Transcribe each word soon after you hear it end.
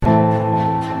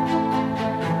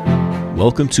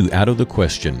Welcome to Out of the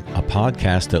Question, a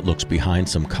podcast that looks behind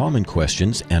some common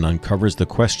questions and uncovers the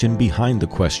question behind the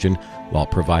question while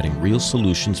providing real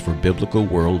solutions for biblical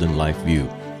world and life view.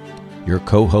 Your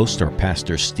co-hosts are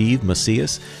Pastor Steve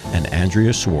Macias and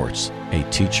Andrea Schwartz, a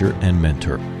teacher and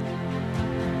mentor.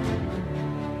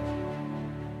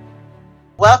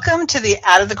 Welcome to the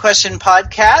Out of the Question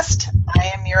podcast. I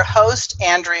am your host,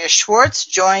 Andrea Schwartz,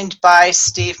 joined by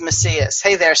Steve Macias.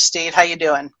 Hey there, Steve. How you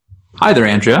doing? Hi there,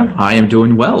 Andrea. I am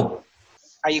doing well.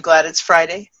 Are you glad it's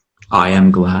Friday? I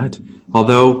am glad.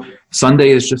 Although Sunday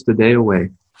is just a day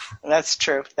away. That's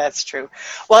true. That's true.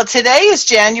 Well, today is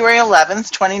January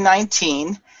 11th,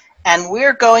 2019, and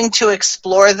we're going to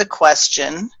explore the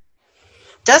question,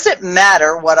 does it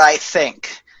matter what I think?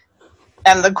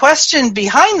 And the question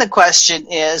behind the question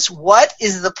is, what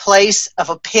is the place of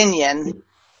opinion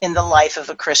in the life of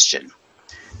a Christian?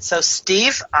 So,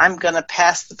 Steve, I'm going to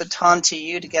pass the baton to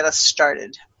you to get us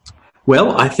started.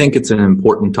 Well, I think it's an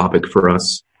important topic for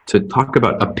us to talk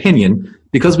about opinion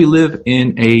because we live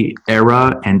in an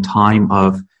era and time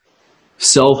of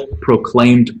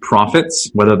self-proclaimed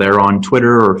prophets, whether they're on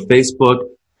Twitter or Facebook.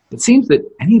 It seems that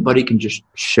anybody can just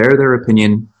share their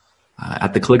opinion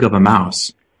at the click of a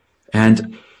mouse.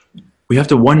 And we have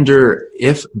to wonder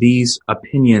if these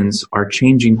opinions are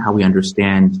changing how we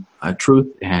understand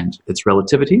truth and its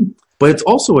relativity. But it's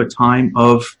also a time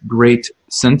of great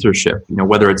censorship,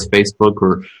 whether it's Facebook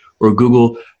or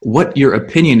Google. What your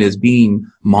opinion is being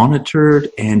monitored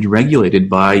and regulated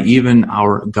by even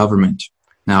our government.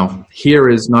 Now, here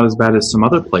is not as bad as some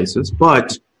other places,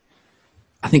 but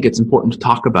I think it's important to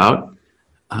talk about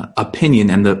opinion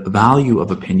and the value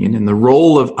of opinion and the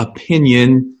role of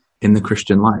opinion in the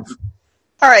Christian life.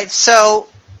 All right, so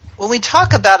when we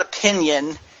talk about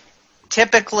opinion,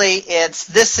 typically it's,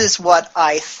 this is what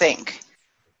I think.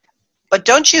 But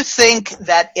don't you think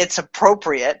that it's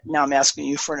appropriate, now I'm asking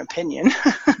you for an opinion,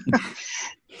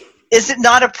 is it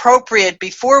not appropriate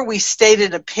before we state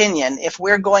an opinion, if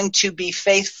we're going to be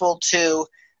faithful to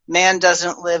man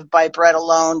doesn't live by bread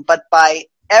alone, but by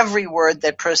every word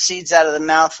that proceeds out of the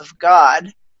mouth of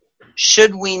God,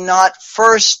 should we not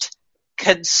first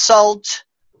consult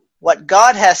what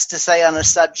God has to say on a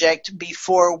subject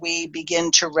before we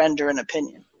begin to render an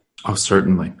opinion? Oh,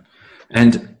 certainly.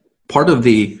 And part of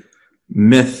the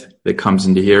myth that comes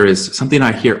into here is something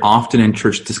I hear often in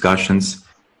church discussions.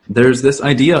 There's this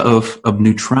idea of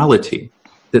neutrality,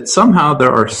 that somehow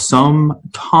there are some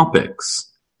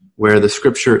topics where the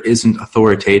scripture isn't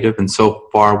authoritative, and so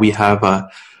far we have a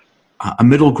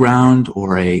middle ground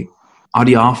or a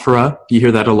adiaphora. You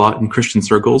hear that a lot in Christian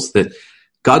circles, that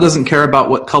God doesn't care about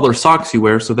what color socks you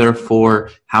wear, so therefore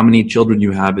how many children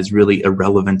you have is really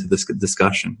irrelevant to this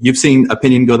discussion. You've seen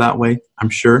opinion go that way,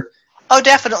 I'm sure. Oh,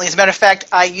 definitely. As a matter of fact,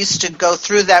 I used to go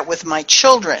through that with my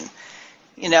children.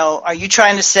 Are you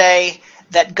trying to say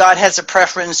that God has a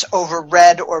preference over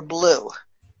red or blue?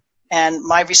 And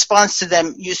my response to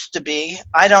them used to be,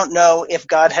 I don't know if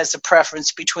God has a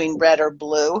preference between red or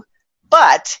blue,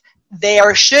 but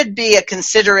there should be a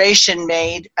consideration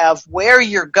made of where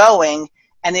you're going.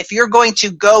 And if you're going to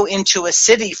go into a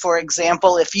city, for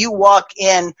example, if you walk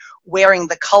in wearing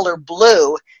the color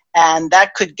blue and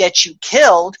that could get you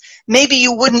killed, maybe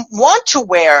you wouldn't want to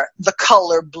wear the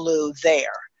color blue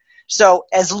there. So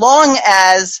as long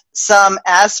as some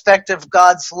aspect of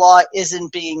God's law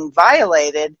isn't being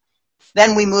violated,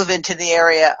 then we move into the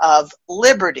area of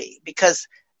liberty, because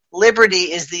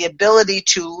liberty is the ability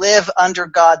to live under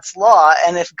God's law.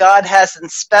 And if God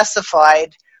hasn't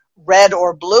specified red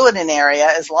or blue in an area,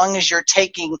 as long as you're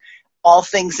taking all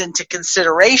things into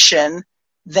consideration,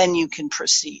 then you can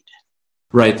proceed.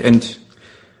 Right. And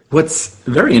what's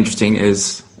very interesting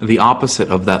is the opposite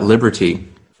of that liberty.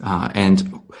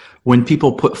 And when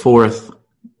people put forth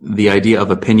the idea of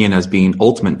opinion as being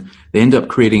ultimate, they end up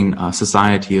creating a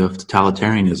society of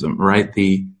totalitarianism, right?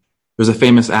 There's a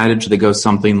famous adage that goes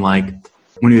something like,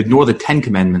 when you ignore the 10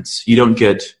 commandments, you don't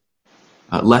get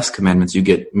less commandments, you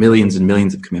get millions and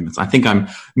millions of commandments. I think I'm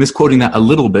misquoting that a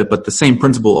little bit, but the same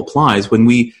principle applies. When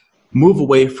we move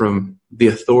away from the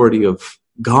authority of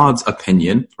God's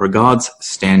opinion or God's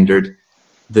standard,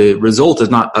 the result is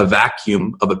not a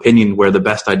vacuum of opinion where the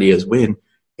best ideas win.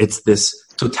 It's this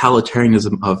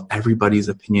totalitarianism of everybody's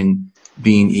opinion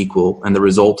being equal, and the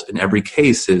result in every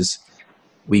case is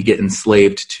we get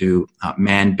enslaved to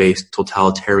man-based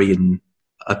totalitarian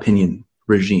opinion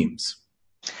regimes.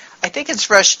 I think it's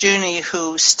Rushdoony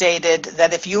who stated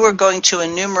that if you were going to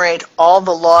enumerate all the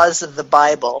laws of the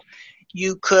Bible,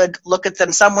 you could look at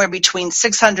them somewhere between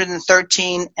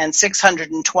 613 and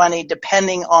 620,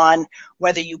 depending on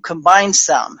whether you combine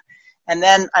some. And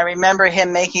then I remember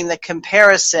him making the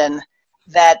comparison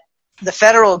that the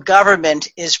federal government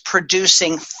is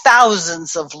producing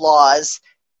thousands of laws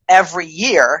every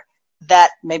year,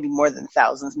 that maybe more than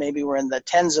thousands, maybe we're in the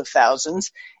tens of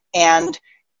thousands, and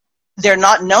they're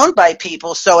not known by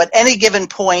people. So at any given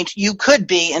point, you could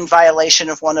be in violation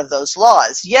of one of those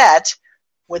laws. Yet,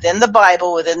 within the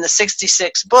Bible, within the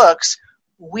 66 books,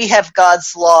 we have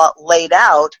God's law laid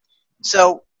out,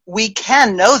 so we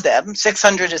can know them.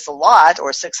 600 is a lot,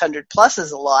 or 600 plus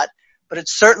is a lot, but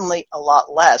it's certainly a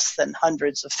lot less than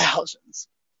hundreds of thousands.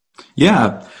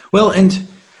 Yeah. Well, and,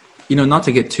 not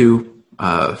to get too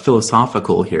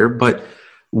philosophical here, but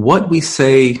what we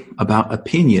say about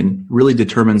opinion really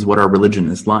determines what our religion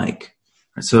is like.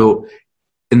 So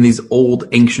in these old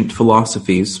ancient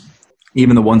philosophies,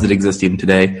 even the ones that exist even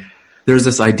today, there's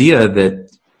this idea that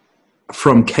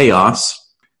from chaos,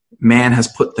 man has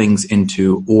put things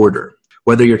into order.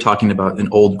 Whether you're talking about an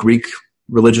old Greek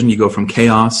religion, you go from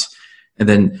chaos, and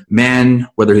then man,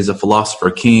 whether he's a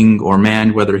philosopher king, or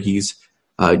man, whether he's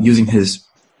using his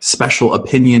special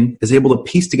opinion, is able to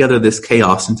piece together this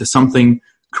chaos into something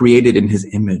created in his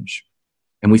image.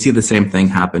 And we see the same thing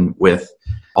happen with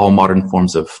all modern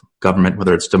forms of government,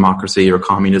 whether it's democracy or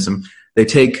communism. They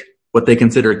take what they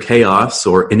consider chaos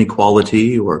or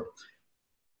inequality,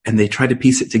 and they try to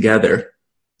piece it together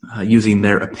using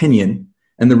their opinion.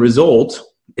 And the result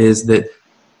is that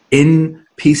in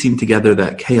piecing together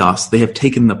that chaos, they have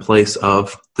taken the place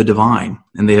of the divine,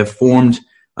 and they have formed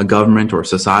a government or a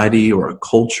society or a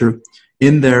culture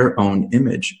in their own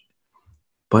image.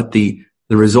 But the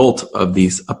result of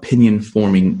these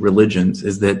opinion-forming religions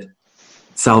is that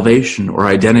salvation or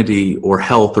identity or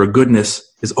health or goodness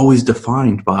is always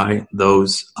defined by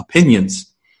those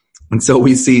opinions. And so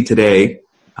we see today,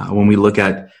 when we look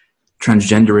at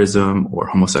transgenderism or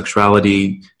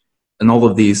homosexuality and all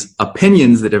of these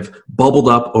opinions that have bubbled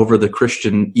up over the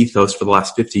Christian ethos for the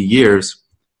last 50 years,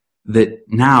 that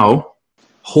now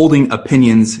holding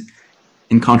opinions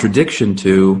in contradiction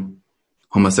to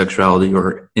homosexuality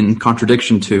or in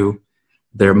contradiction to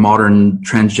their modern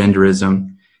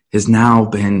transgenderism has now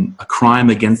been a crime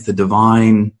against the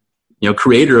divine,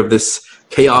 creator of this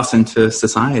chaos into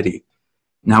society.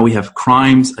 Now we have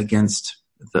crimes against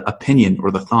the opinion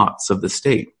or the thoughts of the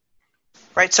state.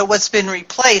 Right, so what's been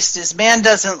replaced is man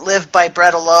doesn't live by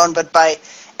bread alone, but by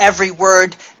every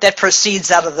word that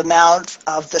proceeds out of the mouth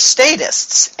of the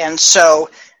statists. And so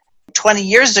 20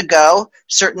 years ago,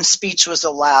 certain speech was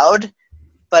allowed,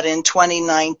 but in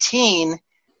 2019,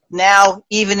 now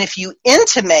even if you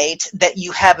intimate that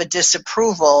you have a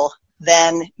disapproval,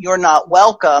 then you're not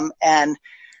welcome, and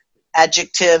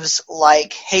adjectives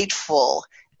like hateful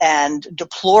and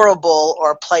deplorable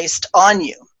are placed on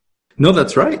you. No,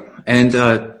 that's right.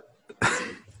 And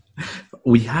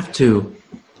we have to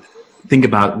think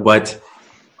about what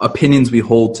opinions we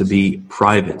hold to be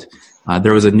private.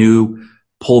 There was a new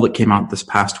poll that came out this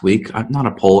past week. Not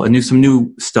a poll, some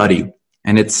new study.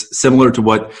 And it's similar to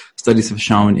what studies have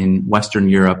shown in Western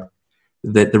Europe,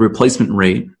 that the replacement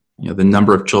rate, the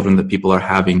number of children that people are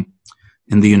having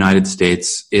in the United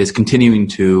States, is continuing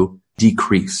to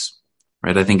decrease.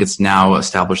 Right? I think it's now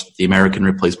established that the American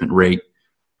replacement rate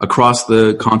across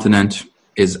the continent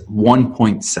is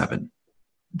 1.7.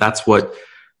 That's what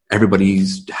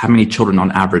how many children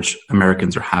on average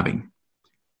Americans are having.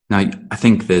 Now, I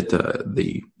think that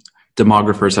the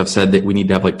demographers have said that we need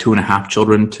to have 2.5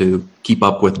 children to keep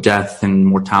up with death and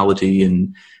mortality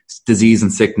and disease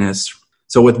and sickness.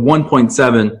 So with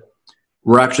 1.7,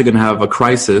 we're actually going to have a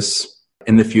crisis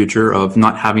in the future of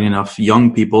not having enough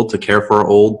young people to care for our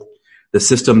old. The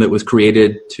system that was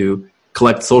created to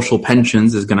collect social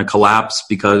pensions is going to collapse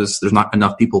because there's not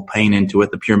enough people paying into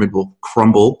it. The pyramid will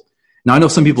crumble. Now, I know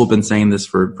some people have been saying this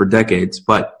for decades,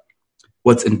 but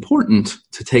what's important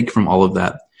to take from all of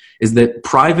that is that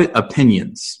private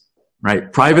opinions,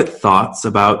 right? Private thoughts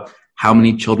about how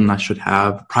many children I should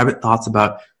have, private thoughts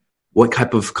about what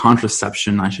type of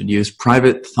contraception I should use,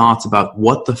 private thoughts about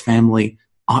what the family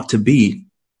ought to be,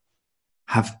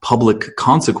 have public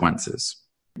consequences.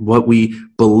 What we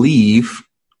believe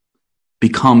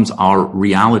becomes our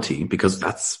reality because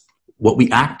that's what we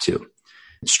act to.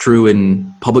 It's true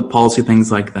in public policy,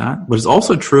 things like that, but it's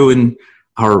also true in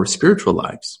our spiritual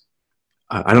lives.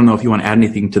 I don't know if you want to add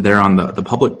anything to there on the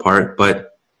public part,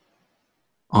 but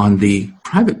on the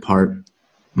private part,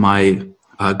 my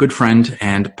good friend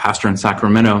and pastor in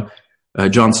Sacramento,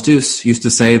 John Stuess, used to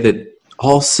say that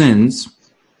all sins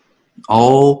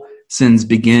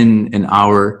begin in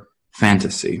our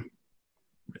fantasy.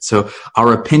 So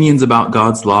our opinions about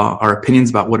God's law, our opinions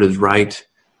about what is right,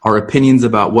 our opinions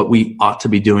about what we ought to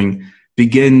be doing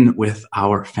begin with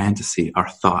our fantasy, our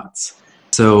thoughts.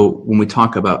 So when we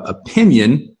talk about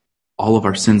opinion, all of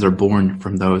our sins are born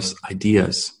from those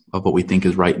ideas of what we think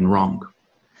is right and wrong.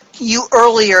 You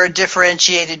earlier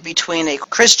differentiated between a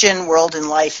Christian world and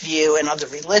life view and other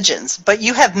religions, but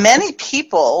you have many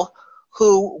people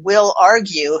who will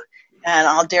argue, and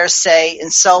I'll dare say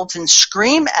insult and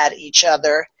scream at each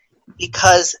other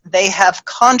because they have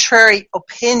contrary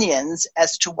opinions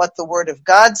as to what the Word of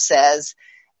God says,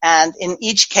 and in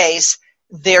each case,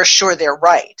 they're sure they're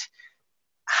right.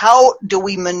 How do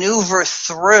we maneuver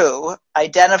through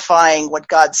identifying what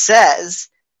God says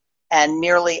and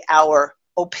merely our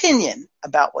opinion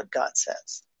about what God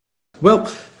says? Well,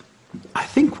 I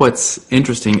think what's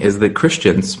interesting is that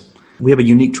Christians, we have a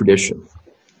unique tradition.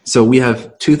 So we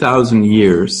have 2,000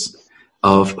 years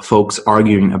of folks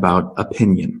arguing about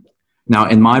opinion. Now,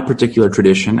 in my particular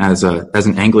tradition, as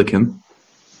an Anglican,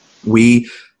 we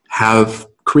have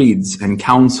creeds and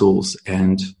councils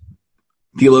and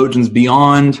theologians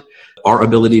beyond our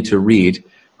ability to read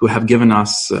who have given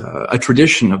us a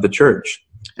tradition of the church.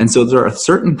 And so there are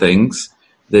certain things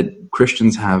that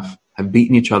Christians have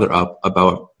beaten each other up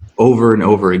about over and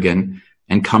over again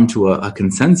and come to a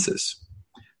consensus.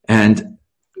 And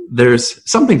there's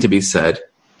something to be said,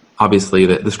 obviously,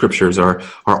 that the scriptures are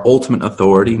our ultimate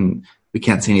authority and we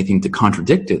can't say anything to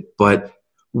contradict it. But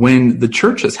when the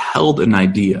church has held an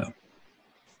idea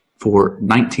for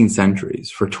 19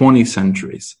 centuries, for 20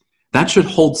 centuries, that should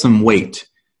hold some weight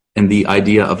in the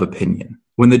idea of opinion.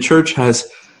 When the church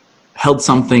has held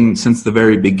something since the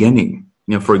very beginning,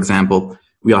 for example,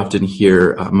 we often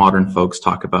hear modern folks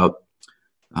talk about,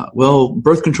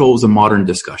 birth control is a modern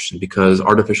discussion because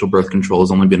artificial birth control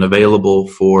has only been available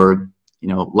for,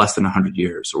 less than 100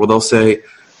 years. Or they'll say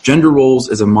gender roles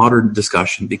is a modern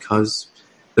discussion because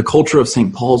the culture of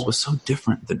St. Paul's was so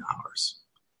different than ours.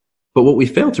 But what we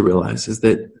fail to realize is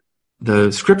that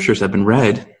the scriptures have been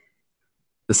read,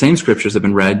 the same scriptures have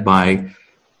been read by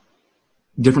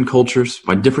different cultures,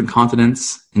 by different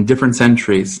continents, in different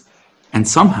centuries, and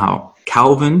somehow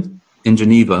Calvin in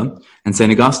Geneva and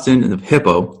St. Augustine in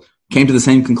Hippo came to the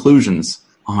same conclusions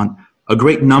on a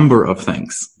great number of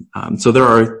things. We have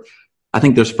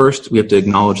to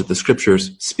acknowledge that the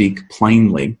scriptures speak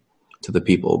plainly to the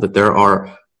people, that there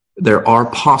are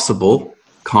possible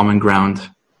common ground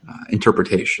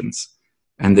interpretations,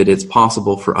 and that it's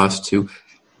possible for us to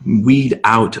weed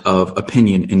out of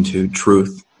opinion into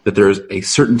truth, that there is a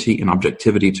certainty and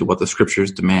objectivity to what the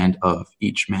scriptures demand of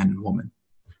each man and woman.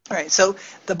 All right, so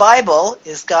the Bible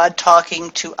is God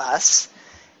talking to us,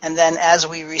 and then as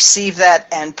we receive that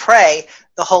and pray,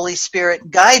 the Holy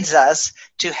Spirit guides us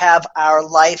to have our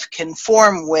life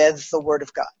conform with the Word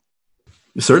of God.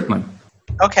 Certainly.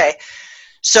 Okay,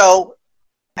 so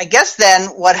I guess then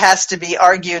what has to be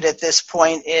argued at this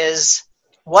point is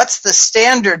what's the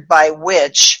standard by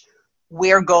which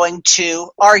we're going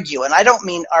to argue? And I don't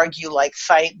mean argue like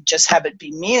fight, just have it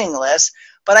be meaningless,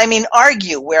 but I mean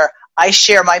argue where I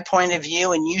share my point of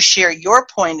view and you share your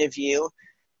point of view.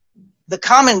 The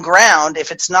common ground,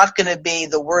 if it's not going to be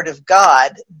the Word of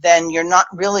God, then you're not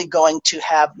really going to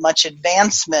have much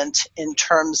advancement in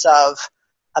terms of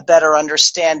a better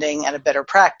understanding and a better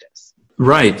practice.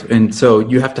 Right. And so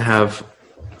you have to have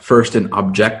first an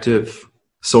objective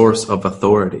source of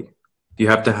authority. You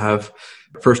have to have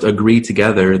first agree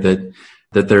together that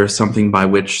there is something by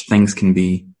which things can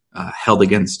be held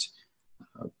against.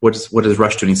 What does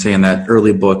Rushdoony say in that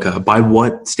early book? By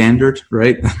what standard,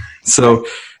 right? So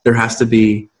there has to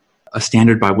be a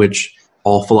standard by which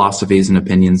all philosophies and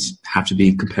opinions have to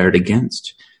be compared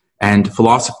against. And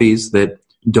philosophies that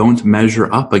don't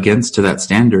measure up against to that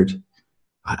standard,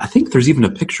 I think there's even a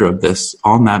picture of this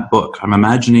on that book. I'm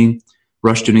imagining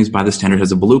Rushdoony's By the Standard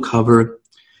has a blue cover,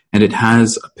 and it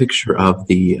has a picture of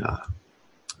the,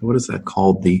 what is that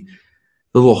called? The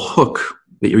little hook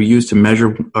that you're used to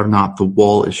measure or not the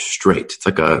wall is straight. It's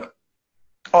like a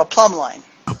plumb line.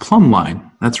 A plumb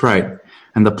line, that's right.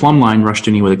 And the plumb line,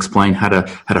 Rushdoony would explain, had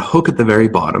a hook at the very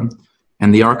bottom,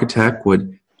 and the architect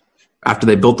would, after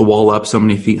they built the wall up so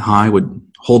many feet high, would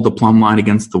hold the plumb line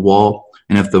against the wall.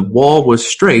 And if the wall was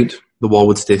straight, the wall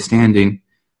would stay standing.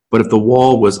 But if the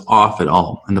wall was off at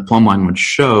all, and the plumb line would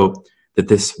show that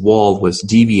this wall was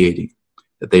deviating,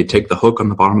 that they'd take the hook on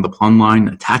the bottom of the plumb line,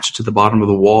 attach it to the bottom of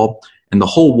the wall, and the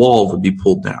whole wall would be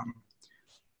pulled down.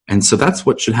 And so that's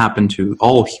what should happen to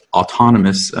all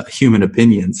autonomous human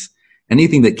opinions.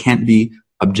 Anything that can't be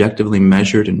objectively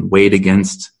measured and weighed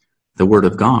against the Word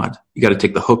of God, you got to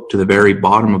take the hook to the very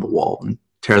bottom of the wall and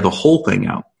tear the whole thing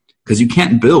out. Because you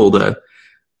can't build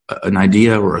an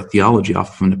idea or a theology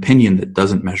off of an opinion that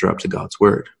doesn't measure up to God's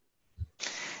Word.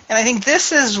 And I think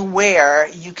this is where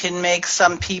you can make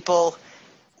some people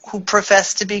who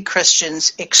profess to be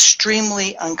Christians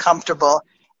extremely uncomfortable.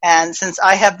 And since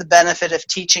I have the benefit of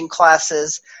teaching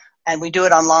classes, and we do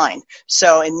it online,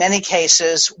 so in many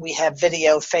cases we have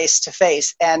video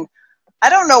face-to-face. And I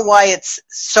don't know why it's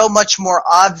so much more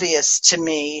obvious to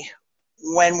me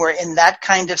when we're in that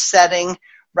kind of setting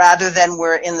rather than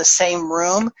we're in the same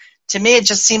room. To me, it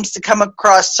just seems to come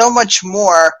across so much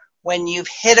more when you've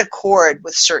hit a chord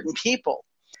with certain people.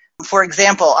 For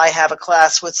example, I have a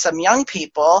class with some young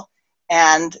people,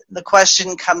 and the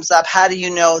question comes up, how do you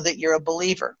know that you're a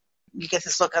believer? You get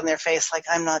this look on their face like,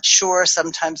 I'm not sure,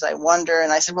 sometimes I wonder.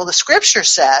 And I said, well, the scripture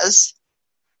says,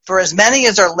 for as many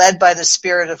as are led by the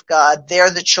Spirit of God,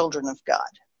 they're the children of God.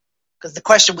 Because the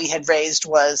question we had raised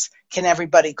was, can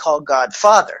everybody call God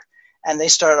Father? And they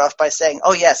started off by saying,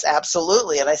 oh, yes,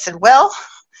 absolutely. And I said, well,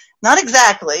 not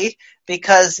exactly,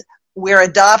 because we're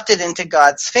adopted into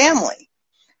God's family.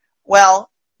 Well,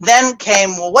 then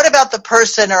came, well, what about the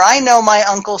person, or I know my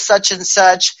uncle such and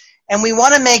such, and we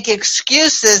want to make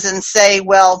excuses and say,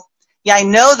 well, yeah, I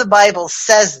know the Bible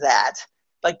says that,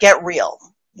 but get real.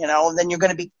 Then you're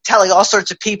going to be telling all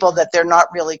sorts of people that they're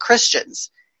not really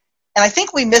Christians. And I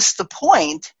think we missed the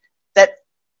point that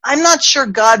I'm not sure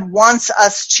God wants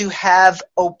us to have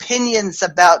opinions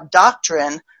about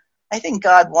doctrine. I think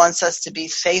God wants us to be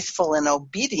faithful and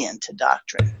obedient to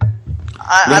doctrine.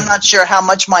 I'm not sure how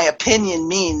much my opinion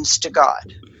means to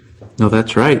God. No,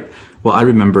 that's right. Well, I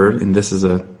remember, and this is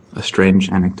a strange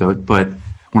anecdote, but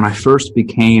when I first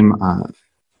became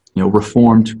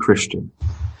Reformed Christian,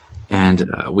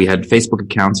 and we had Facebook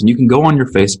accounts, and you can go on your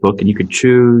Facebook and you could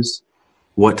choose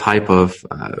what type of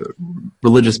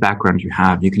religious background you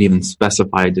have. You can even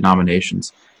specify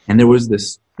denominations. And there was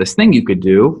this thing you could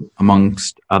do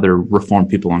amongst other Reformed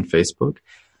people on Facebook,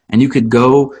 and you could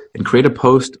go and create a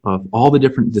post of all the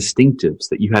different distinctives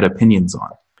that you had opinions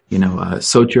on.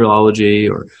 Soteriology,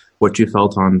 or what you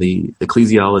felt on the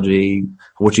ecclesiology,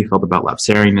 what you felt about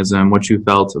Lapsarianism, what you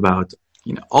felt about,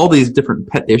 all these different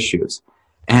pet issues.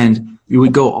 And you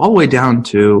would go all the way down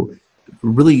to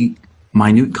really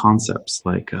minute concepts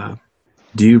like,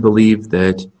 do you believe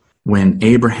that when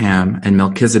Abraham and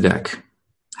Melchizedek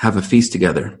have a feast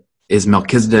together, is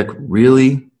Melchizedek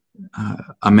really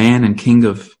a man and king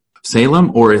of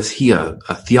Salem, or is he a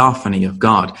theophany of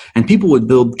God? And people would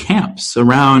build camps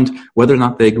around whether or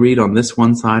not they agreed on this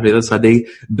one side or the other side. They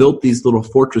built these little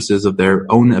fortresses of their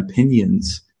own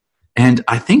opinions. And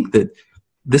I think that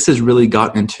this has really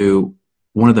gotten into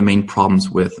one of the main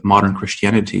problems with modern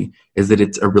Christianity, is that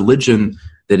it's a religion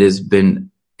that has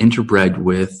been interbred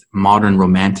with modern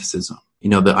romanticism.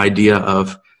 The idea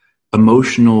of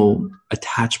emotional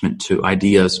attachment to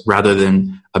ideas rather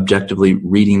than objectively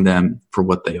reading them for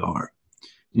what they are.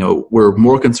 We're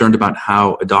more concerned about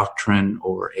how a doctrine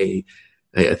or a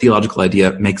theological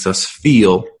idea makes us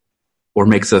feel, or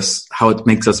how it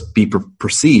makes us be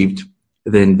perceived,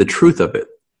 than the truth of it.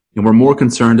 And we're more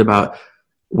concerned about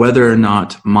whether or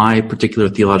not my particular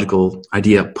theological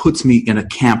idea puts me in a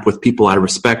camp with people I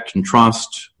respect and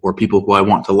trust, or people who I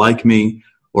want to like me,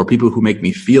 or people who make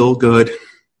me feel good,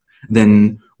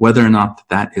 than whether or not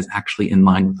that is actually in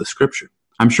line with the scripture.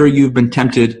 I'm sure you've been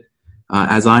tempted,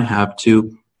 as I have,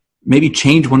 to maybe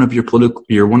change one of your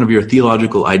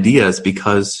theological ideas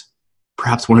because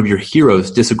perhaps one of your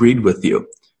heroes disagreed with you,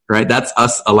 right? That's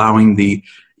us allowing the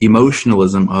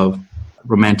emotionalism of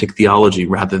romantic theology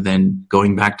rather than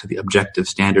going back to the objective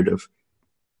standard of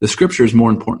the scripture is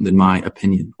more important than my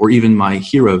opinion, or even my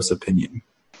hero's opinion.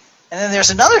 And then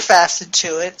there's another facet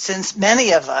to it, since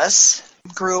many of us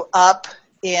grew up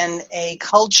in a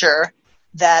culture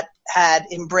that had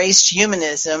embraced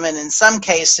humanism, and in some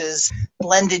cases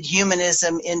blended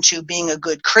humanism into being a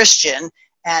good Christian,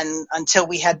 and until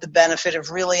we had the benefit of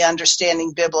really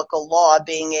understanding biblical law,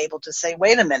 being able to say,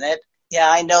 wait a minute, yeah,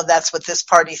 I know that's what this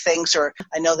party thinks, or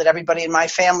I know that everybody in my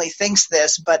family thinks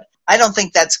this, but I don't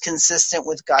think that's consistent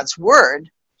with God's word.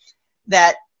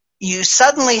 That you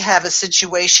suddenly have a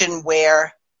situation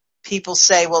where people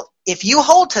say, well, if you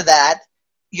hold to that,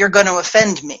 you're going to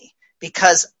offend me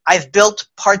because I've built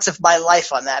parts of my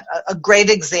life on that. A great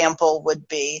example would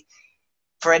be,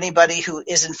 for anybody who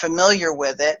isn't familiar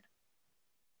with it,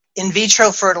 in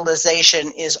vitro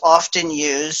fertilization is often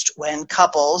used when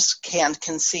couples can't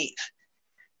conceive.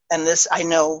 And this, I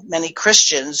know many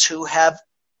Christians who have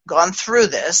gone through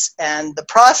this, and the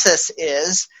process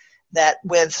is that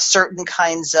with certain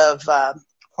kinds of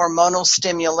hormonal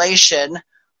stimulation,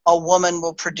 a woman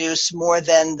will produce more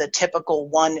than the typical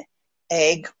one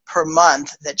egg per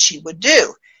month that she would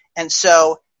do. And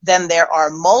so then there are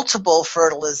multiple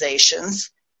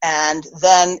fertilizations, and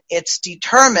then it's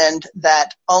determined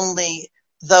that only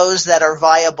those that are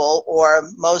viable, or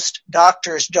most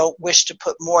doctors don't wish to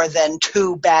put more than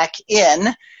 2 back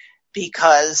in,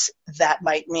 because that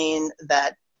might mean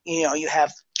that, you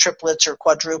have triplets or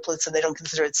quadruplets and they don't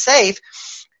consider it safe.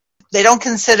 They don't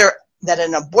consider that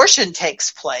an abortion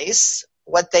takes place.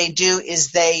 What they do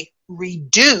is they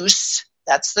reduce,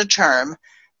 that's the term,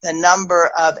 the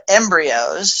number of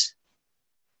embryos.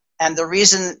 And the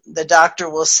reason the doctor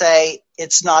will say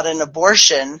it's not an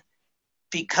abortion,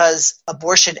 because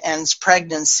abortion ends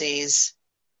pregnancies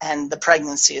and the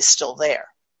pregnancy is still there.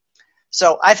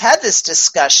 So I've had this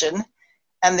discussion,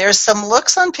 and there's some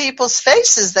looks on people's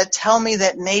faces that tell me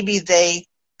that maybe they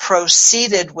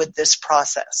proceeded with this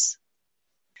process.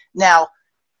 Now,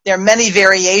 there are many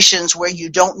variations where you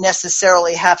don't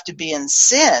necessarily have to be in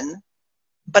sin,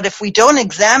 but if we don't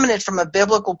examine it from a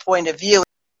biblical point of view,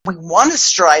 we want to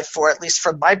strive for, at least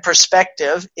from my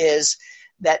perspective, is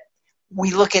that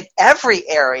we look at every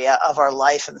area of our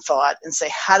life and thought and say,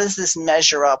 how does this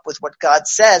measure up with what God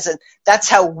says? And that's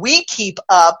how we keep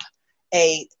up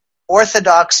a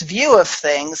orthodox view of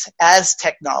things as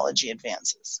technology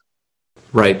advances.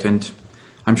 Right, and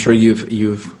I'm sure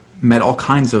you've met all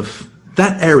kinds of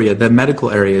that area, the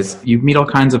medical areas. You meet all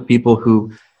kinds of people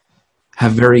who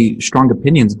have very strong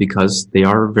opinions because they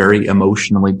are very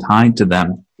emotionally tied to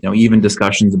them. Even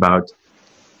discussions about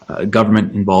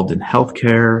government involved in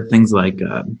healthcare, things like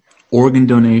organ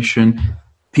donation.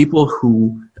 People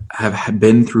who have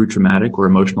been through traumatic or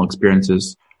emotional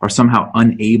experiences are somehow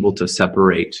unable to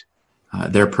separate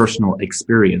their personal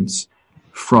experience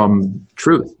from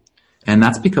truth. And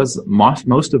that's because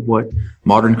most of what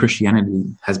modern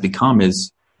Christianity has become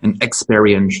is an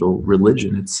experiential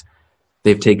religion.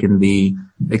 They've taken the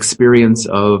experience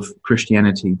of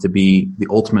Christianity to be the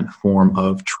ultimate form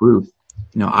of truth.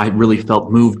 I really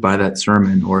felt moved by that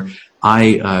sermon, or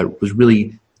I was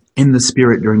really in the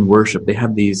spirit during worship. They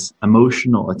have these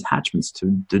emotional attachments to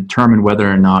determine whether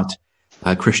or not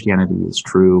Christianity is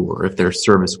true, or if their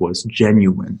service was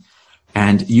genuine.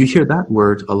 And you hear that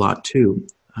word a lot too.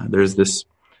 There's this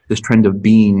trend of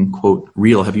being, quote,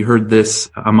 real. Have you heard this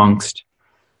amongst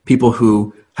people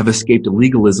who have escaped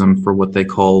legalism for what they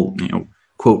call,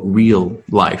 quote, real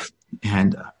life?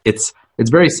 And it's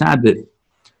very sad that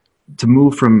to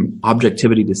move from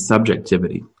objectivity to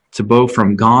subjectivity, to go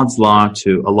from God's law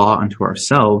to a law unto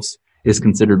ourselves, is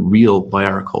considered real by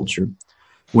our culture,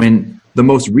 when the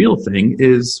most real thing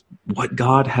is what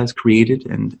God has created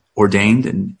and ordained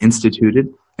and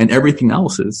instituted, and everything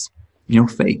else is,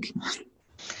 fake.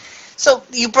 So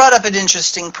you brought up an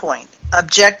interesting point,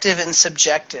 objective and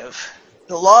subjective.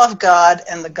 The law of God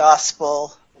and the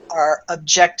gospel are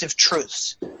objective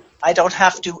truths. I don't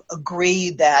have to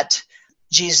agree that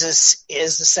Jesus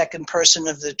is the second person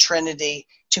of the Trinity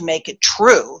to make it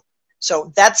true.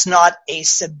 So that's not a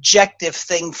subjective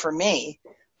thing for me.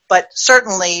 But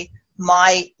certainly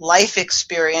my life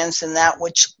experience and that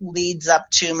which leads up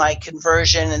to my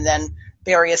conversion and then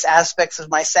various aspects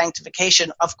of my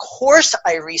sanctification, of course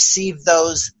I receive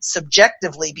those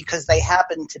subjectively because they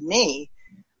happen to me.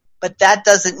 But that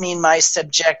doesn't mean my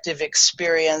subjective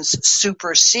experience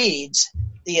supersedes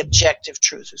the objective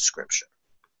truth of Scripture.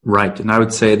 Right, and I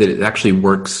would say that it actually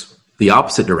works the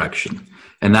opposite direction.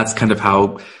 And that's kind of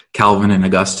how Calvin and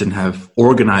Augustine have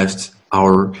organized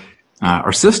our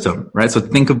system, right? So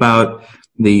think about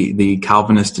the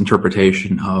Calvinist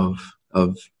interpretation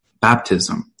of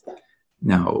baptism.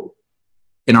 Now,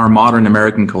 in our modern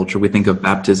American culture, we think of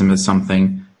baptism as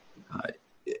something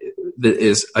that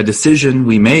is a decision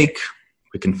we make,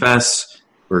 we confess,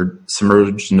 we're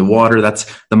submerged in the water. That's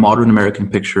the modern American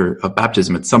picture of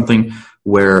baptism. It's something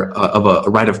where of a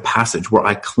rite of passage where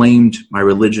I claimed my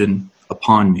religion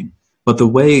upon me. But the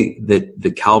way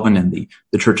that Calvin and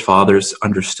the church fathers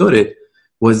understood it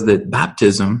was that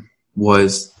baptism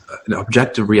was an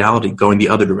objective reality going the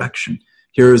other direction.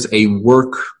 Here's a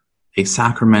work, a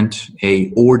sacrament,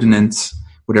 a ordinance,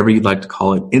 whatever you'd like to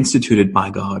call it, instituted by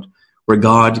God, where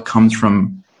God comes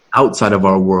from outside of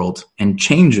our world and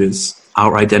changes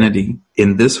our identity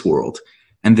in this world.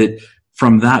 And that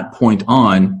from that point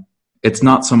on, it's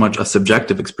not so much a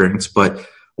subjective experience, but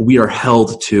we are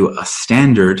held to a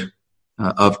standard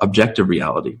of objective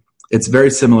reality. It's very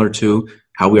similar to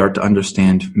how we are to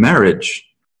understand marriage.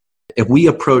 If we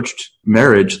approached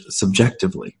marriage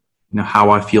subjectively,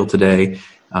 how I feel today,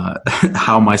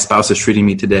 how my spouse is treating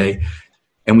me today,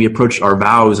 and we approached our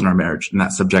vows in our marriage in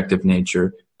that subjective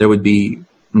nature, there would be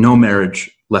no marriage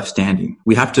left standing.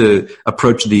 We have to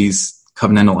approach these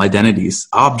covenantal identities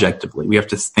objectively. We have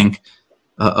to think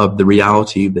of the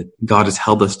reality that God has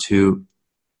held us to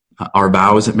our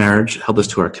vows at marriage, held us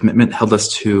to our commitment, held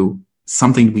us to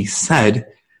something we said,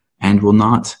 and will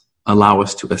not allow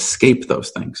us to escape those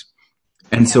things.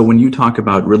 And so when you talk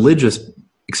about religious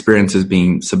experiences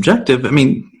being subjective, I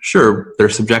mean, sure, they're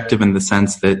subjective in the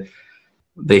sense that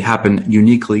they happen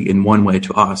uniquely in one way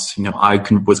to us. I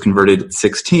was converted at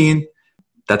 16.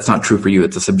 That's not true for you.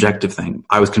 It's a subjective thing.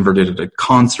 I was converted at a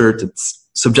concert. It's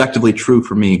subjectively true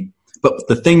for me. But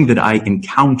the thing that I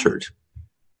encountered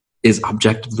is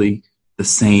objectively the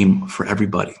same for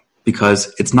everybody,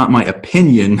 because it's not my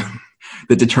opinion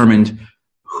that determined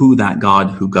who that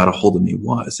God who got a hold of me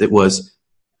was. It was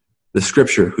the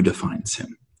Scripture who defines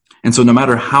him. And so no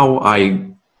matter how I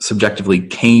subjectively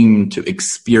came to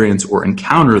experience or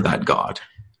encounter that God,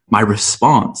 my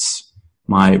response,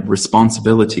 my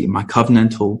responsibility, my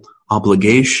covenantal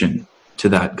obligation to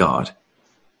that God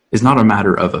is not a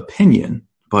matter of opinion,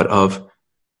 but of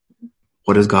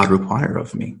what does God require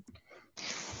of me?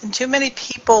 And too many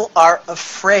people are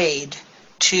afraid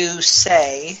to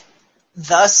say,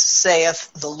 "Thus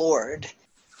saith the Lord,"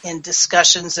 in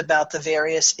discussions about the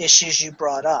various issues you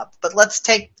brought up. But let's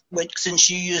take, since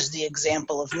you used the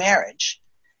example of marriage.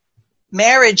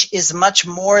 Marriage is much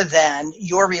more than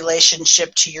your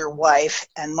relationship to your wife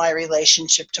and my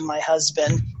relationship to my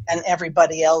husband and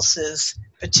everybody else's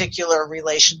particular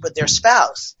relation with their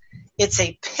spouse. It's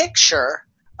a picture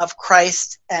of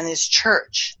Christ and his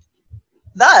church.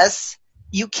 Thus,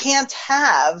 you can't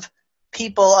have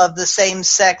people of the same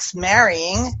sex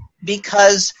marrying,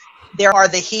 because there are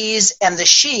the he's and the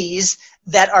she's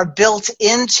that are built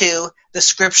into the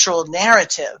scriptural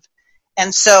narrative.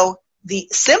 And so the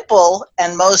simple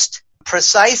and most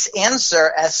precise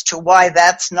answer as to why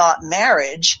that's not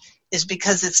marriage is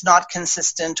because it's not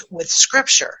consistent with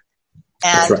Scripture.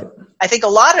 And That's right. I think a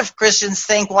lot of Christians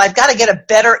think, well, I've got to get a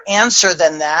better answer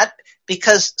than that,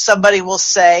 because somebody will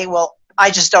say, well,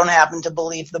 I just don't happen to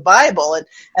believe the Bible.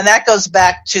 And that goes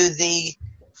back to the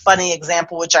funny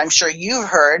example, which I'm sure you've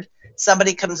heard.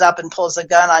 Somebody comes up and pulls a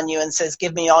gun on you and says,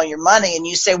 "Give me all your money." And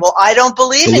you say, "Well, I don't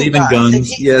believe in guns. And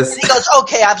yes. he goes,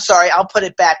 "Okay, I'm sorry. I'll put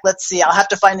it back. Let's see. I'll have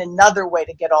to find another way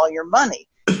to get all your money."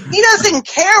 He doesn't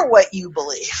care what you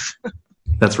believe.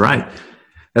 That's right.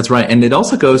 That's right. And it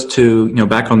also goes to,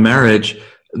 back on marriage,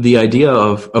 the idea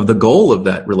of the goal of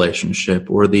that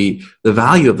relationship, or the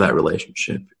value of that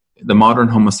relationship. The modern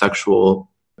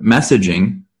homosexual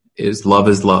messaging is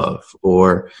love,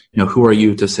 or, who are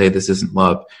you to say this isn't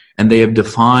love? And they have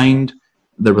defined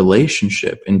the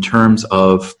relationship in terms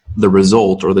of the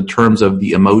result, or the terms of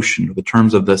the emotion, or the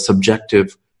terms of the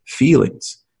subjective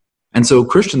feelings. And so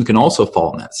Christians can also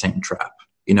fall in that same trap.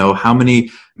 How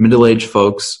many middle-aged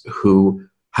folks who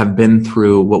have been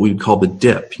through what we would call the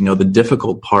dip, the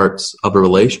difficult parts of a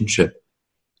relationship,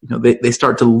 they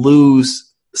start to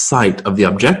lose sight of the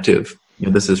objective.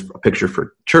 This is a picture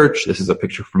for church. This is a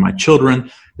picture for my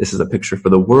children. This is a picture for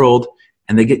the world.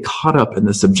 And they get caught up in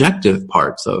the subjective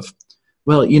parts of,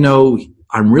 well,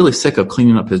 I'm really sick of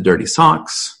cleaning up his dirty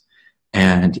socks,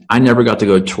 and I never got to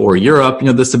go tour Europe.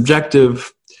 The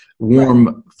subjective,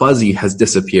 warm, fuzzy has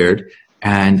disappeared.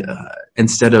 And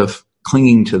instead of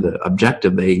clinging to the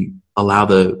objective, they allow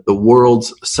the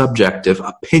world's subjective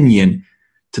opinion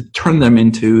to turn them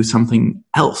into something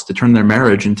else, to turn their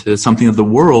marriage into something of the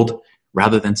world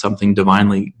rather than something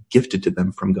divinely gifted to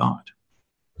them from God.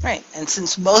 Right. And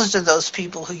since most of those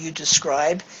people who you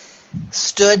describe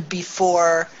stood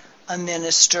before a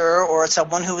minister or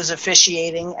someone who was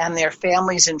officiating and their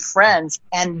families and friends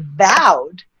and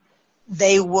vowed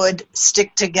they would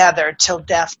stick together till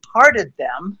death parted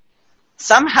them,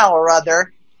 somehow or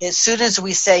other, as soon as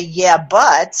we say, yeah,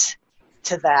 but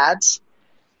to that,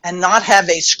 and not have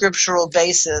a scriptural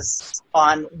basis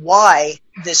on why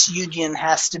this union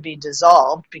has to be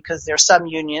dissolved, because there are some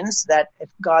unions that if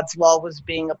God's law was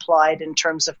being applied in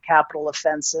terms of capital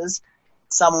offenses,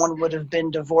 someone would have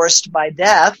been divorced by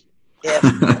death if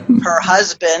her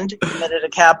husband committed a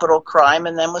capital crime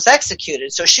and then was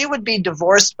executed. So she would be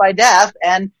divorced by death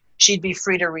and she'd be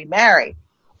free to remarry.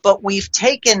 But we've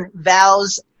taken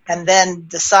vows and then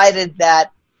decided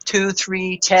that 2,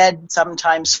 3, 10,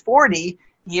 sometimes 40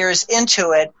 years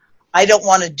into it, I don't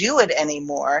want to do it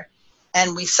anymore.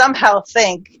 And we somehow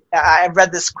think, I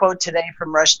read this quote today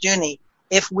from Rushdoony,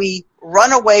 if we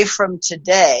run away from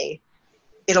today,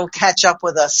 it'll catch up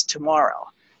with us tomorrow.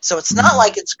 So it's not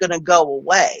like it's going to go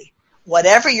away.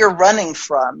 Whatever you're running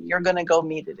from, you're going to go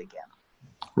meet it again.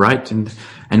 Right.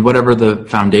 And whatever the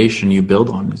foundation you build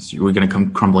on, we're going to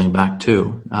come crumbling back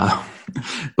to.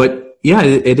 But yeah,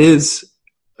 it is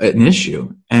an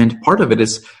issue. And part of it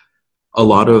is a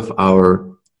lot of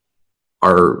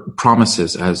our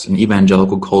promises as an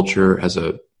evangelical culture, as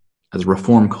a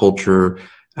reformed culture,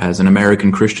 as an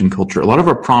American Christian culture. A lot of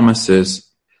our promises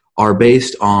are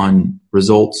based on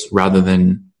results rather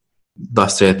than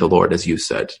thus saith the Lord, as you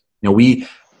said.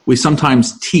 We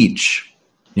sometimes teach,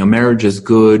 marriage is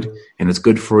good and it's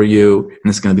good for you and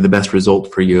it's going to be the best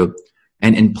result for you.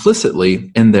 And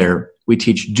implicitly in there, we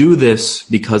teach, do this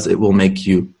because it will make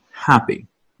you happy.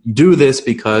 Do this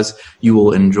because you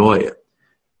will enjoy it.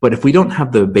 But if we don't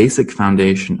have the basic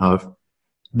foundation of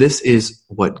this is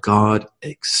what God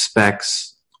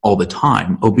expects all the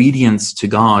time, obedience to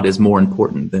God is more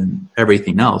important than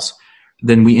everything else,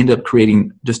 then we end up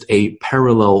creating just a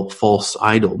parallel false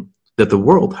idol that the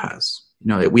world has.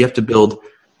 We have to build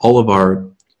all of our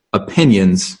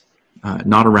opinions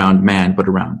not around man, but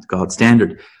around God's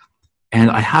standard. And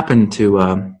I happen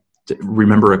to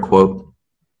remember a quote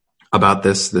about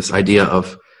this idea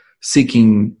of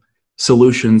seeking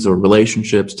solutions or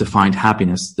relationships to find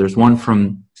happiness. There's one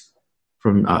from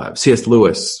C.S.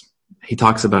 Lewis. He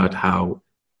talks about how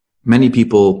many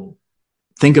people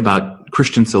think about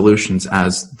Christian solutions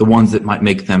as the ones that might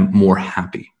make them more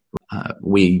happy.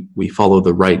 We follow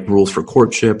the right rules for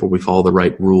courtship, or we follow the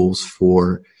right rules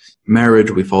for marriage,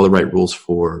 we follow the right rules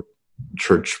for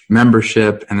church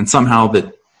membership, and then somehow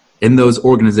that in those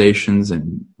organizations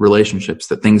and relationships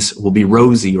that things will be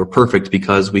rosy or perfect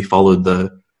because we followed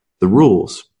the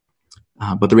rules.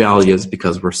 But the reality is,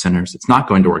 because we're sinners, it's not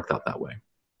going to work out that way.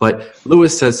 But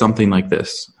Lewis says something like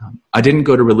this: I didn't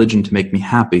go to religion to make me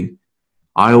happy.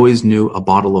 I always knew a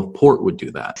bottle of port would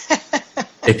do that.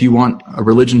 If you want a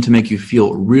religion to make you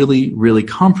feel really, really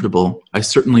comfortable, I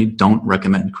certainly don't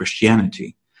recommend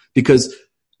Christianity. Because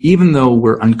even though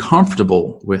we're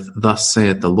uncomfortable with thus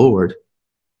saith the Lord,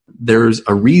 there's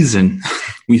a reason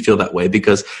we feel that way,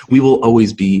 because we will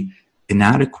always be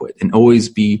inadequate and always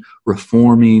be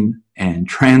reforming and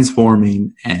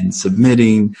transforming and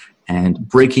submitting and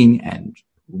breaking and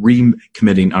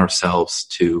recommitting ourselves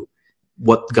to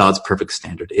what God's perfect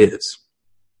standard is.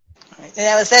 And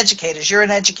as educators, you're an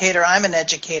educator, I'm an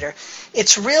educator.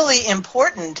 It's really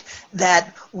important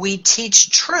that we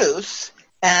teach truth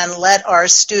and let our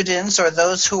students or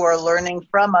those who are learning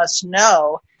from us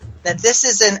know that this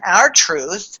isn't our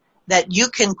truth, that you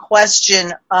can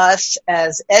question us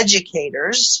as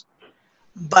educators,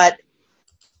 but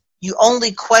you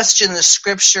only question the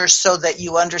scripture so that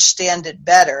you understand it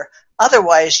better.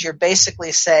 Otherwise, you're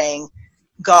basically saying,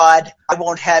 God, I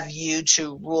won't have you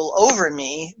to rule over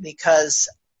me because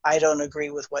I don't agree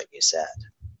with what you said.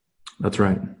 That's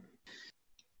right.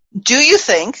 Do you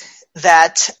think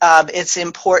that it's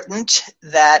important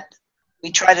that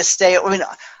we try to stay,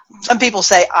 some people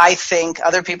say, I think,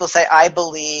 other people say, I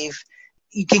believe.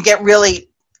 You can get really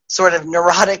sort of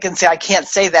neurotic and say, I can't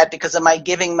say that because am I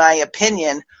giving my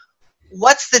opinion?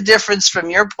 What's the difference from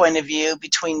your point of view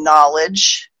between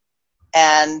knowledge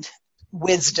and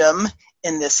wisdom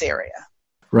in this area?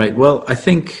 Right. Well, I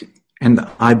think, and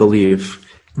I believe,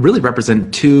 really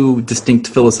represent two distinct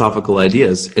philosophical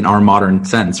ideas in our modern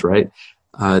sense, right?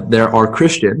 There are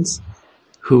Christians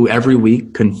who every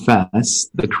week confess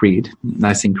the creed,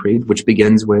 Nicene Creed, which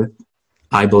begins with,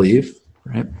 I believe,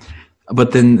 right?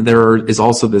 But then there is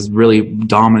also this really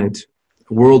dominant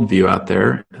worldview out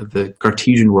there, the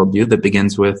Cartesian worldview, that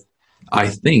begins with, I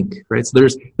think, right? So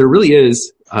there really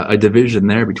is a division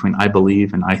there between I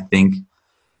believe and I think,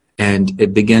 and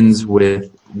it begins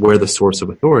with where the source of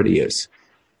authority is.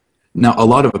 Now, a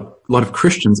lot of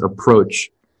Christians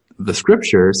approach the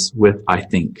scriptures with I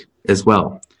think as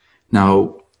well.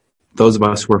 Now, those of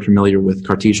us who are familiar with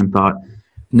Cartesian thought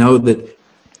know that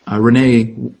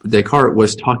René Descartes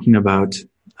was talking about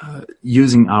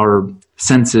using our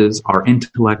senses, our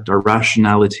intellect, our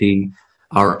rationality,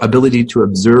 our ability to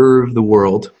observe the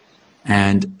world,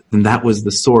 and then that was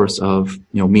the source of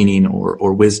meaning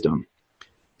or wisdom.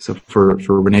 So for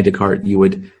René Descartes, you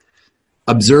would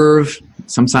observe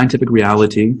some scientific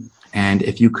reality, and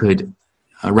if you could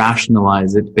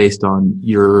rationalize it based on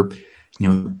your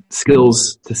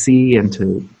skills to see and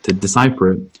to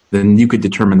decipher it, then you could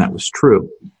determine that was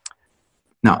true.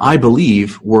 Now, I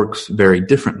believe works very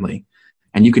differently,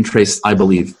 and you can trace I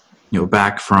believe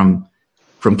back from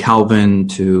Calvin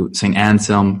to St.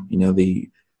 Anselm,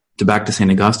 back to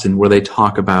St. Augustine, where they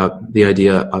talk about the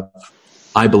idea of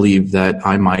I believe that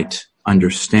I might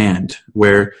understand,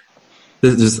 where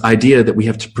there's this idea that we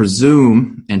have to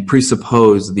presume and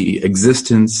presuppose the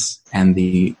existence and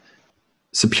the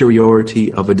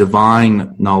superiority of a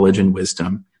divine knowledge and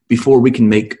wisdom before we can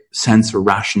make sense or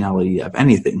rationality of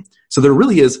anything. So there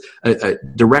really is a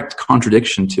direct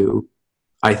contradiction to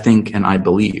I think and I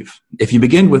believe. If you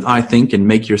begin with I think and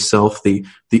make yourself the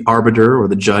arbiter or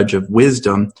the judge of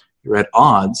wisdom, you're at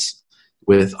odds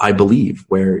with I believe,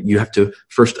 where you have to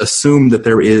first assume that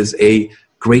there is a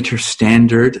greater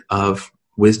standard of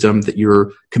wisdom that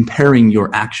you're comparing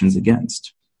your actions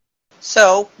against.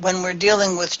 So when we're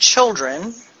dealing with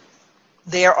children,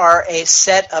 there are a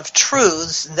set of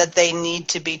truths that they need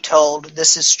to be told,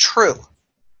 this is true.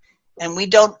 And we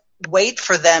don't wait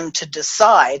for them to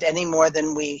decide any more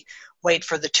than we wait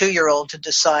for the 2-year-old to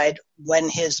decide when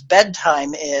his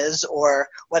bedtime is or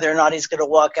whether or not he's going to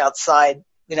walk outside,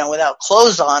 without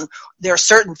clothes on. There are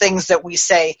certain things that we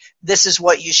say, this is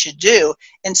what you should do.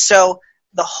 And so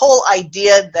the whole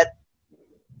idea that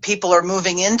people are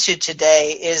moving into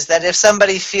today is that if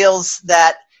somebody feels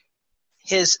that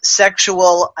his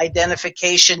sexual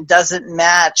identification doesn't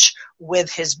match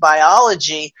with his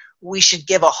biology, we should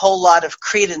give a whole lot of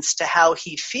credence to how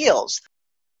he feels.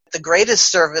 The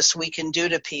greatest service we can do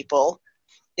to people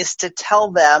is to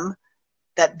tell them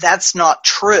that that's not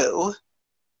true.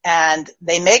 And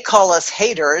they may call us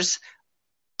haters,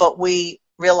 but we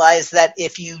realize that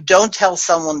if you don't tell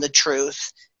someone the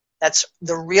truth, that's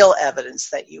the real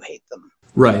evidence that you hate them.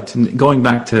 Right. And going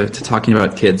back to talking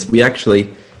about kids, we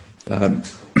actually,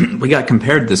 we got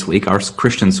compared this week. Our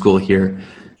Christian school here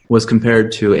was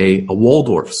compared to a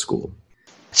Waldorf school.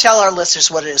 Tell our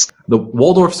listeners what it is. The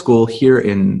Waldorf school here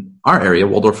in our area,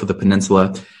 Waldorf of the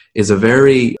Peninsula, is a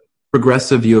very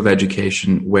progressive view of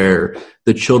education where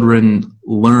the children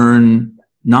learn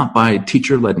not by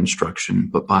teacher-led instruction,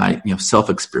 but by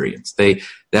self-experience. They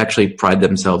actually pride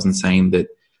themselves in saying that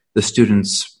the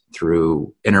students,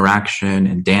 through interaction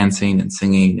and dancing and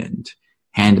singing and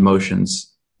hand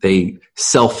motions, they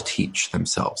self-teach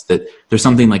themselves, that there's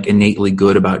something like innately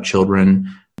good about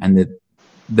children and that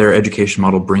their education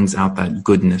model brings out that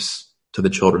goodness to the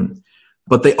children.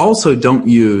 But they also don't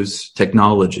use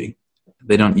technology.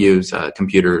 They don't use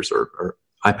computers or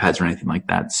iPads or anything like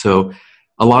that. So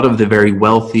a lot of the very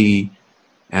wealthy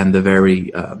and the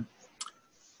very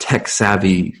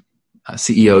tech-savvy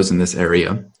CEOs in this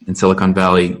area in Silicon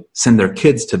Valley send their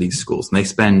kids to these schools, and they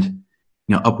spend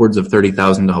upwards of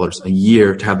 $30,000 a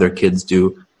year to have their kids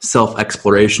do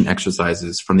self-exploration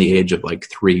exercises from the age of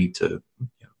 3 to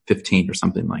 15 or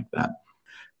something like that.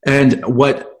 And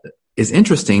what is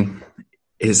interesting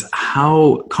is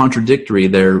how contradictory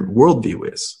their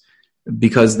worldview is,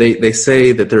 because they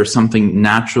say that there's something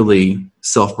naturally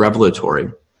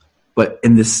self-revelatory, but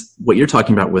in this, what you're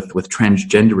talking about with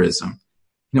transgenderism,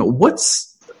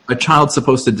 what's a child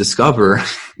supposed to discover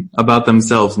about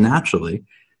themselves naturally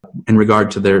in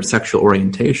regard to their sexual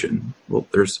orientation? Well,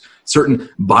 there's certain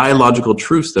biological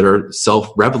truths that are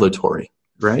self-revelatory,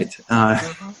 right?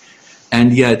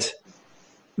 And yet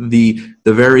the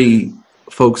very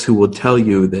folks who will tell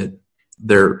you that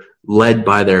they're led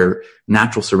by their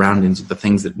natural surroundings, the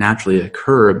things that naturally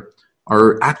occur,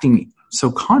 are acting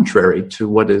so contrary to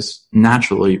what is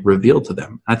naturally revealed to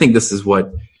them. I think this is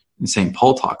what St.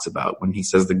 Paul talks about when he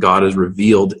says that God is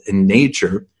revealed in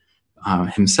nature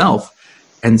himself.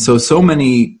 And so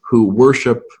many who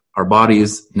worship our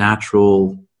bodies'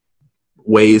 natural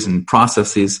ways and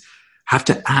processes have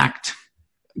to act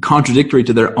contradictory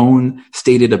to their own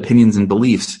stated opinions and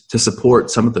beliefs to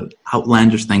support some of the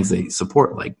outlandish things they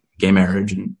support, like gay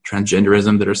marriage and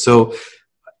transgenderism, that are so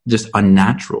just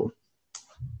unnatural.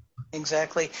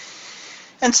 Exactly.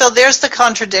 And so there's the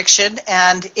contradiction.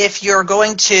 And if you're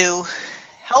going to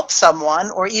help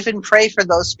someone or even pray for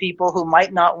those people who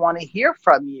might not want to hear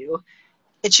from you,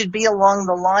 it should be along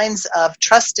the lines of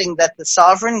trusting that the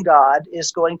sovereign God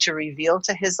is going to reveal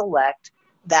to his elect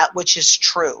that which is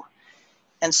true.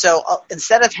 And so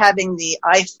instead of having the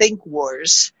I think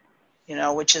wars,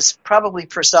 which is probably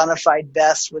personified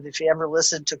best with, if you ever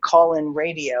listen to call-in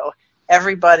radio,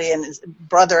 everybody and his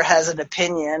brother has an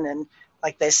opinion, and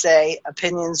like they say,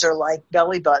 opinions are like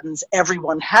belly buttons.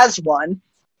 Everyone has one.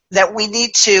 That we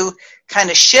need to kind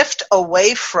of shift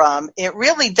away from. It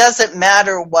really doesn't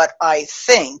matter what I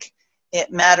think. It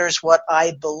matters what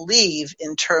I believe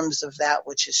in terms of that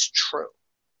which is true.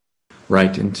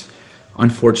 Right. And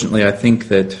unfortunately, I think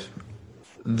that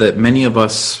many of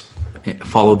us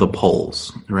follow the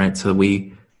polls, right? So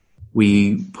we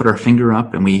put our finger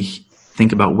up and we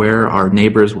think about where our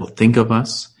neighbors will think of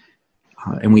us.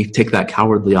 And we take that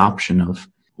cowardly option of,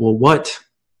 well, what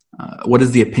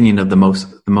is the opinion of the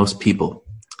most people?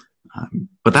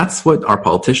 But that's what our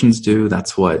politicians do.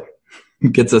 That's what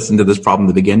gets us into this problem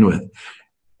to begin with.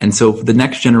 And so for the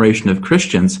next generation of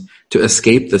Christians to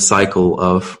escape the cycle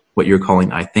of what you're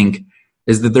calling I think,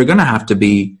 is that they're going to have to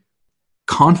be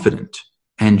confident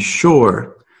and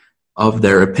sure of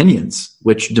their opinions,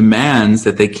 which demands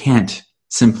that they can't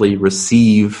simply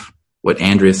receive what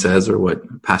Andrea says or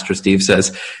what Pastor Steve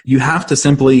says. You have to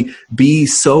simply be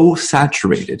so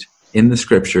saturated in the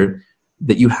scripture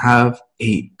that you have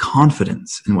a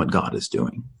confidence in what God is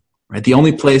doing, right? The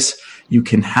only place you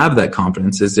can have that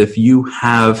confidence is if you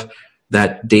have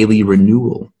that daily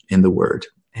renewal in the Word.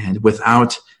 And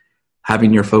without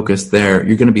having your focus there,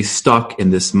 you're going to be stuck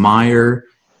in this mire,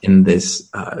 in this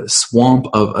swamp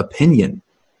of opinion.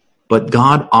 But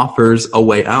God offers a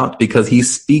way out because he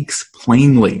speaks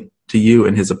plainly to you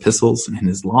in his epistles and in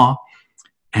his law.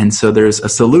 And so there's a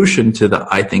solution to the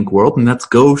I think world, and that's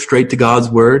go straight to God's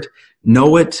word,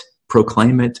 know it,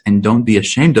 proclaim it, and don't be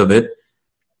ashamed of it,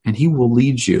 and he will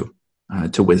lead you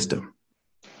to wisdom.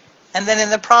 And then in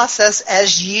the process,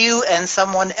 as you and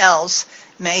someone else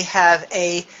may have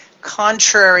a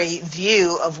contrary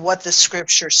view of what the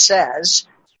scripture says,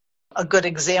 a good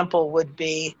example would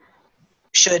be,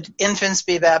 should infants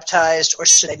be baptized or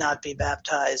should they not be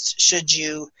baptized? Should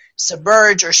you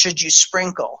submerge or should you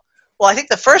sprinkle? Well, I think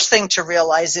the first thing to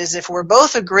realize is if we're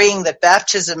both agreeing that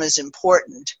baptism is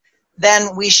important,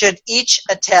 then we should each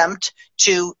attempt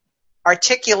to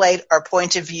articulate our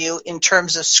point of view in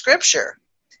terms of scripture,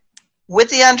 with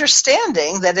the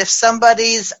understanding that if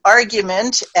somebody's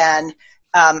argument and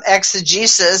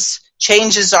exegesis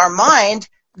changes our mind,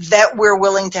 that we're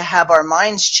willing to have our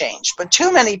minds changed. But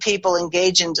too many people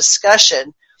engage in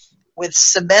discussion with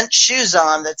cement shoes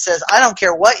on that says, I don't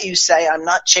care what you say, I'm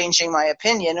not changing my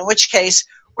opinion, in which case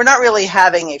we're not really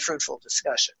having a fruitful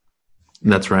discussion.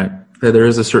 That's right. There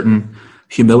is a certain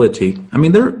humility. I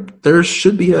mean, there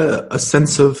should be a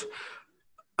sense of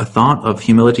a thought of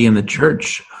humility in the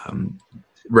church.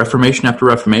 Reformation after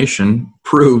Reformation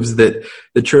proves that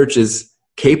the church is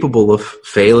capable of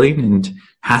failing and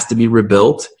has to be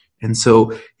rebuilt. And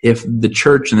so if the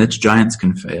church and its giants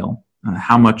can fail,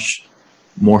 how much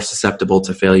more susceptible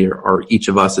to failure are each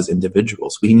of us as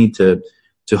individuals? We need to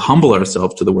humble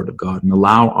ourselves to the Word of God and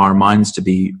allow our minds to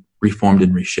be reformed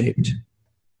and reshaped.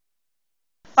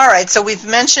 All right, so we've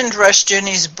mentioned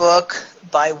Rushdoony's book,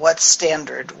 By What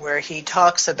Standard, where he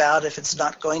talks about if it's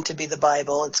not going to be the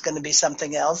Bible, it's going to be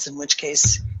something else, in which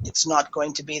case it's not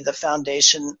going to be the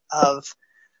foundation of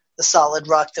the solid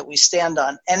rock that we stand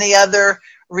on. Any other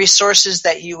resources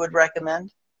that you would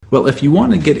recommend? Well, if you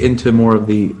want to get into more of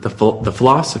the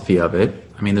philosophy of it,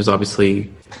 I mean, there's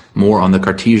obviously more on the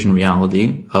Cartesian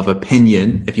reality of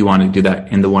opinion, if you want to do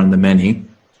that in the one and the many.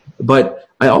 But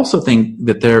I also think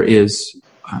that there is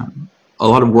a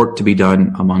lot of work to be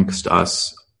done amongst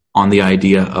us on the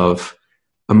idea of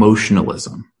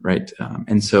emotionalism, right?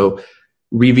 And so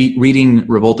reading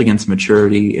Revolt Against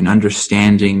Maturity and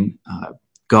understanding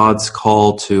God's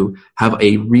call to have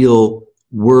a real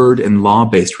word and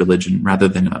law-based religion rather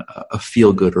than a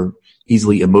feel-good or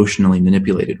easily emotionally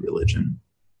manipulated religion.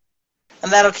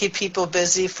 And that'll keep people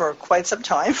busy for quite some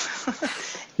time.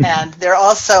 And they're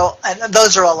also, and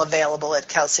those are all available at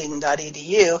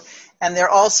chalcedon.edu. And they're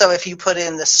also, if you put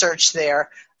in the search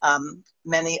there,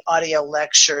 many audio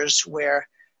lectures where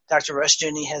Dr.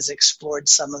 Rushdoony has explored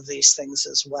some of these things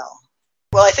as well.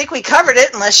 Well, I think we covered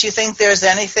it, unless you think there's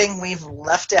anything we've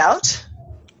left out.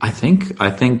 I think,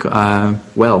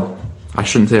 well, I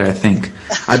shouldn't say I think.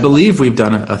 I believe we've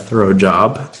done a thorough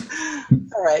job.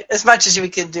 All right, as much as we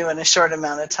can do in a short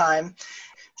amount of time.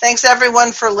 Thanks,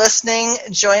 everyone, for listening.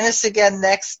 Join us again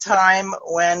next time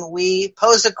when we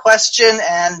pose a question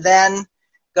and then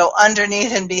go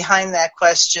underneath and behind that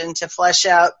question to flesh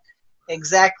out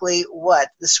exactly what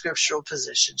the scriptural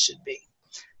position should be.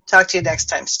 Talk to you next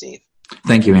time, Steve.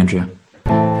 Thank you, Andrea.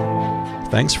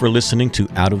 Thanks for listening to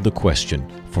Out of the Question.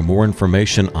 For more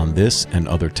information on this and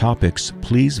other topics,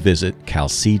 please visit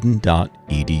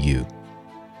chalcedon.edu.